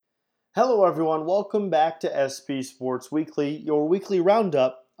Hello, everyone. Welcome back to SP Sports Weekly, your weekly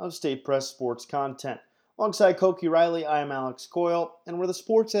roundup of State Press sports content. Alongside Koki Riley, I am Alex Coyle, and we're the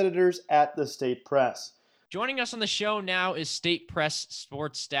sports editors at the State Press. Joining us on the show now is State Press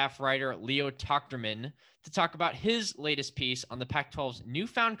sports staff writer Leo Tochterman to talk about his latest piece on the Pac-12's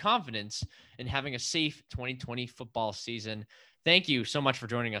newfound confidence in having a safe 2020 football season. Thank you so much for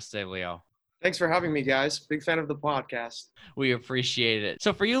joining us today, Leo. Thanks for having me, guys. Big fan of the podcast. We appreciate it.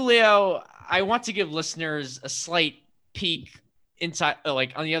 So for you, Leo, I want to give listeners a slight peek inside,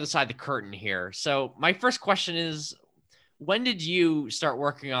 like on the other side of the curtain here. So my first question is, when did you start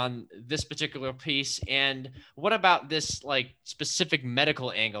working on this particular piece, and what about this like specific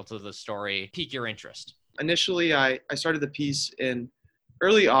medical angle to the story piqued your interest? Initially, I started the piece in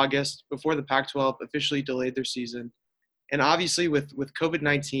early August before the Pac-12 officially delayed their season. And obviously with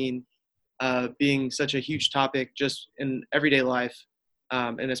COVID-19 being such a huge topic just in everyday life,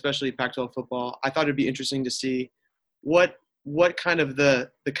 and especially Pac-12 football, I thought it'd be interesting to see what kind of the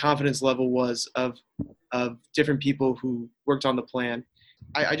confidence level was of different people who worked on the plan.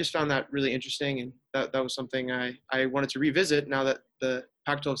 I just found that really interesting, and that was something I wanted to revisit now that the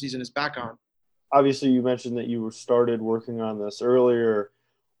Pac-12 season is back on. Obviously, you mentioned that you started working on this earlier.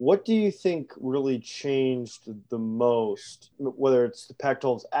 What do you think really changed the most, whether it's the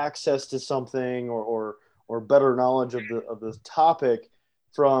Pac-12's access to something or better knowledge of the topic,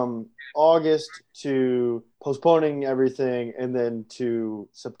 from August to postponing everything and then to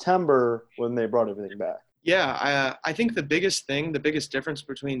September when they brought everything back? Yeah, I think the biggest difference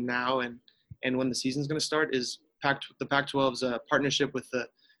between now and when the season's going to start is the Pac-12's partnership with the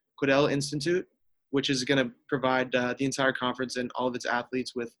Quidel Institute, which is going to provide the entire conference and all of its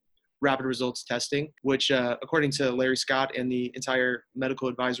athletes with rapid results testing, which according to Larry Scott and the entire medical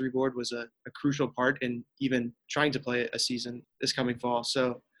advisory board was a crucial part in even trying to play a season this coming fall.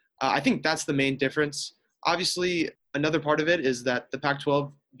 So I think that's the main difference. Obviously, another part of it is that the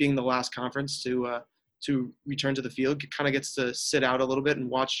Pac-12 being the last conference to return to the field kind of gets to sit out a little bit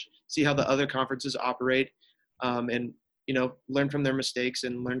and see how the other conferences operate, and learn from their mistakes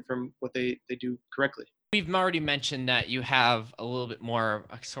and learn from what they do correctly. We've already mentioned that you have a little bit more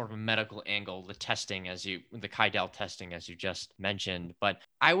sort of a medical angle, the Quidel testing, as you just mentioned. But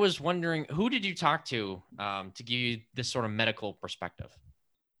I was wondering, who did you talk to give you this sort of medical perspective?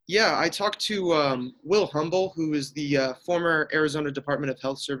 Yeah, I talked to Will Humble, who is the former Arizona Department of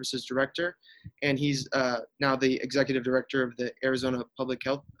Health Services director, and he's now the executive director of the Arizona Public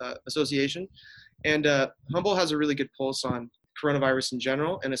Health Association. And Humble has a really good pulse on coronavirus in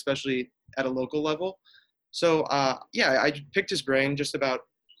general, and especially at a local level. So I picked his brain just about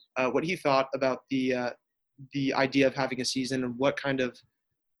what he thought about the idea of having a season and what kind of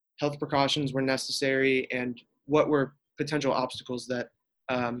health precautions were necessary and what were potential obstacles that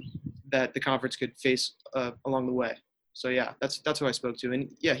the conference could face along the way. So yeah, that's who I spoke to, and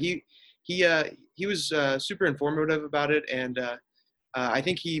yeah, he was super informative about it, and I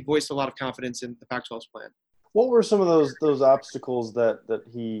think he voiced a lot of confidence in the Pac-12's plan. What were some of those obstacles that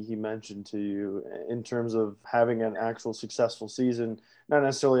he mentioned to you in terms of having an actual successful season, not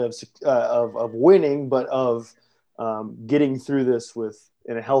necessarily of winning, but of getting through this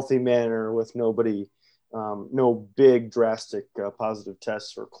in a healthy manner with no big drastic positive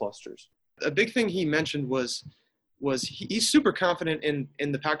tests or clusters? A big thing he mentioned was he's super confident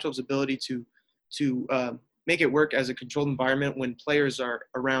in the Pac-12's ability to make it work as a controlled environment when players are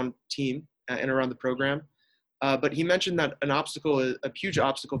around team and around the program. But he mentioned that a huge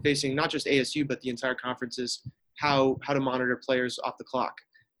obstacle facing not just ASU, but the entire conference is how to monitor players off the clock,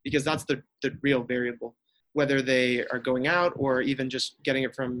 because that's the real variable. Whether they are going out or even just getting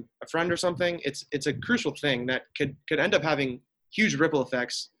it from a friend or something, it's a crucial thing that could end up having huge ripple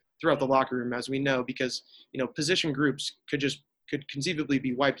effects throughout the locker room, as we know, because position groups could conceivably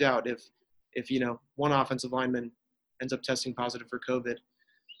be wiped out if one offensive lineman ends up testing positive for COVID.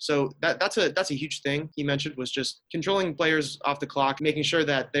 So that's a huge thing he mentioned, was just controlling players off the clock, making sure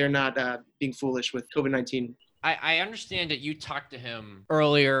that they're not being foolish with COVID-19. I understand that you talked to him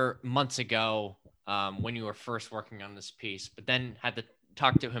earlier months ago when you were first working on this piece, but then had to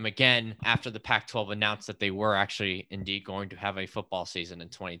talk to him again after the Pac-12 announced that they were actually indeed going to have a football season in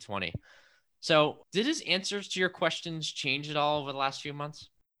 2020. So did his answers to your questions change at all over the last few months?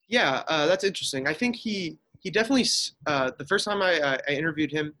 Yeah, that's interesting. I think he definitely, the first time I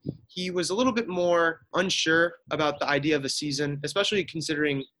interviewed him, he was a little bit more unsure about the idea of a season, especially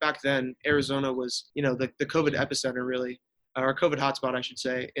considering back then Arizona was, the COVID epicenter really, or COVID hotspot, I should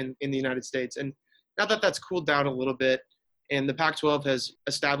say, in the United States. And now that that's cooled down a little bit and the Pac-12 has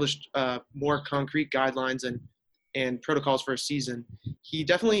established more concrete guidelines and and protocols for a season, he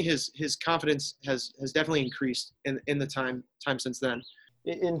definitely his confidence has definitely increased in the time since then.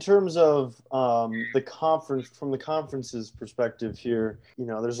 In terms of the conference, from the conference's perspective here,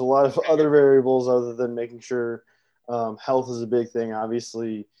 there's a lot of other variables other than making sure health is a big thing.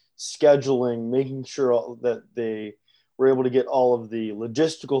 Obviously, scheduling, making sure that they were able to get all of the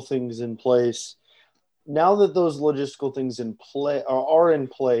logistical things in place. Now that those logistical things are in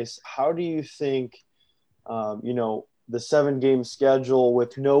place, how do you think, the 7-game schedule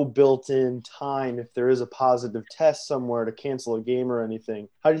with no built-in time, if there is a positive test somewhere to cancel a game or anything,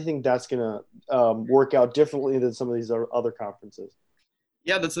 how do you think that's going to work out differently than some of these other conferences?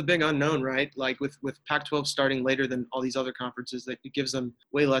 Yeah, that's the big unknown, right? Like with Pac-12 starting later than all these other conferences, that it gives them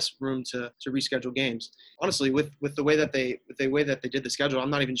way less room to reschedule games. Honestly, with the way that they did the schedule, I'm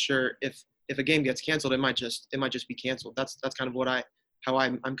not even sure if a game gets canceled, it might just be canceled. That's kind of how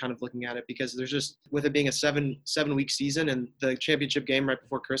I'm kind of looking at it, because there's just, with it being a 7-week season and the championship game right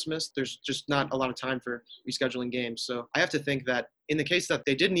before Christmas, there's just not a lot of time for rescheduling games. So I have to think that in the case that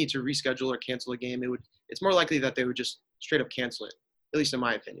they did need to reschedule or cancel a game, it's more likely that they would just straight up cancel it. At least in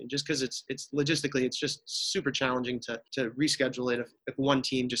my opinion, just because it's logistically, it's just super challenging to reschedule it if one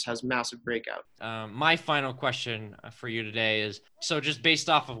team just has massive breakout. My final question for you today is, so just based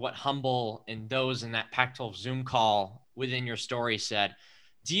off of what Humble and those in that Pac-12 Zoom call within your story said,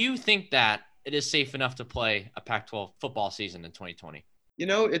 do you think that it is safe enough to play a Pac-12 football season in 2020?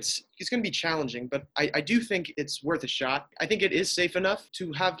 It's going to be challenging, but I do think it's worth a shot. I think it is safe enough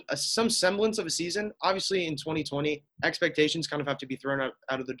to have some semblance of a season. Obviously, in 2020, expectations kind of have to be thrown out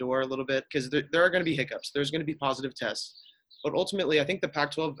of the door a little bit, because there are going to be hiccups. There's going to be positive tests. But ultimately, I think the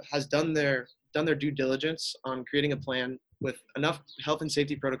Pac-12 has done their due diligence on creating a plan with enough health and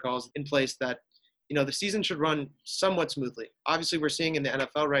safety protocols in place that, the season should run somewhat smoothly. Obviously, we're seeing in the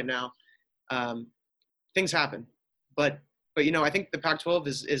NFL right now, things happen. But I think the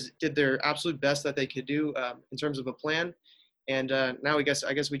Pac-12 did their absolute best that they could do in terms of a plan, and now I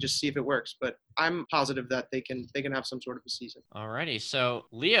guess we just see if it works. But I'm positive that they can have some sort of a season. Alrighty, so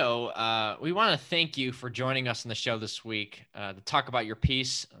Leo, we want to thank you for joining us on the show this week to talk about your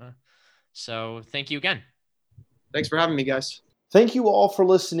piece. So thank you again. Thanks for having me, guys. Thank you all for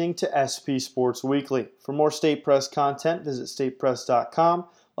listening to SP Sports Weekly. For more State Press content, visit statepress.com,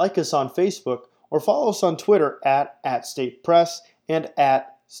 like us on Facebook, or follow us on Twitter at State Press and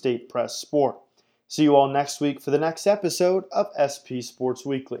at State Press Sport. See you all next week for the next episode of SP Sports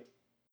Weekly.